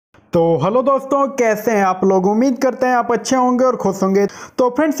तो हेलो दोस्तों, कैसे हैं आप लोग। उम्मीद करते हैं आप अच्छे होंगे और खुश होंगे। तो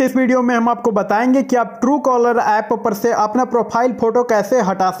फ्रेंड्स, इस वीडियो में हम आपको बताएंगे कि आप ट्रू कॉलर ऐप पर से अपना प्रोफाइल फोटो कैसे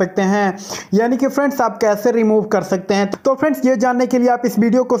हटा सकते हैं, यानी कि फ्रेंड्स आप कैसे रिमूव कर सकते हैं। तो फ्रेंड्स, ये जानने के लिए आप इस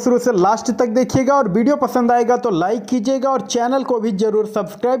वीडियो को शुरू से लास्ट तक देखिएगा और वीडियो पसंद आएगा तो लाइक कीजिएगा और चैनल को भी जरूर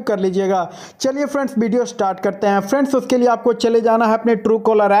सब्सक्राइब कर लीजिएगा। चलिए फ्रेंड्स, वीडियो स्टार्ट करते हैं। फ्रेंड्स, उसके लिए आपको चले जाना है अपने ट्रू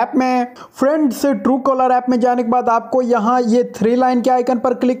कॉलर ऐप में। फ्रेंड्स, ट्रू कॉलर ऐप में जाने के बाद आपको यहाँ ये 3 लाइन के आइकन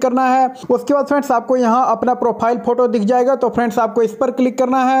पर क्लिक करना है। उसके बाद फ्रेंड्स आपको यहाँ अपना प्रोफाइल फोटो दिख जाएगा, तो फ्रेंड्स आपको इस पर क्लिक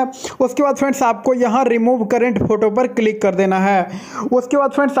करना है। उसके बाद फ्रेंड्स आपको यहाँ रिमूव करंट फोटो पर क्लिक कर देना है। उसके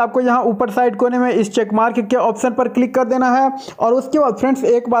बाद फ्रेंड्स आपको यहाँ ऊपर साइड कोने में इस चेक मार्क के ऑप्शन पर क्लिक कर देना है और उसके बाद फ्रेंड्स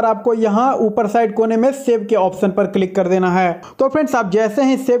एक बार आपको यहाँ ऊपर साइड कोने में सेव के ऑप्शन पर क्लिक कर देना है। तो फ्रेंड्स आप जैसे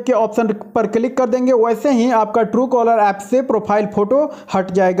ही सेव के ऑप्शन पर क्लिक कर देंगे वैसे ही आपका ट्रू कॉलर ऐप से प्रोफाइल फोटो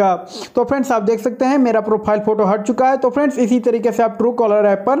हट जाएगा। तो फ्रेंड्स आप देख सकते हैं मेरा प्रोफाइल फोटो हट चुका है। तो फ्रेंड्स इसी तरीके से आप ट्रू कॉलर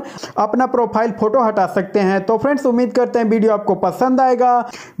ऐप पर अपना प्रोफाइल फोटो हटा सकते हैं। तो फ्रेंड्स उम्मीद करते हैं वीडियो आपको पसंद आएगा।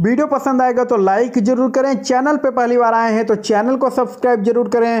 वीडियो पसंद आएगा तो लाइक जरूर करें। चैनल पे पहली बार आए हैं तो चैनल को सब्सक्राइब जरूर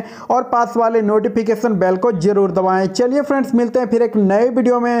करें और पास वाले नोटिफिकेशन बेल को जरूर दबाएं। चलिए फ्रेंड्स, मिलते हैं फिर एक नए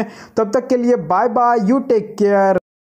वीडियो में। तब तक के लिए bye bye, you take care.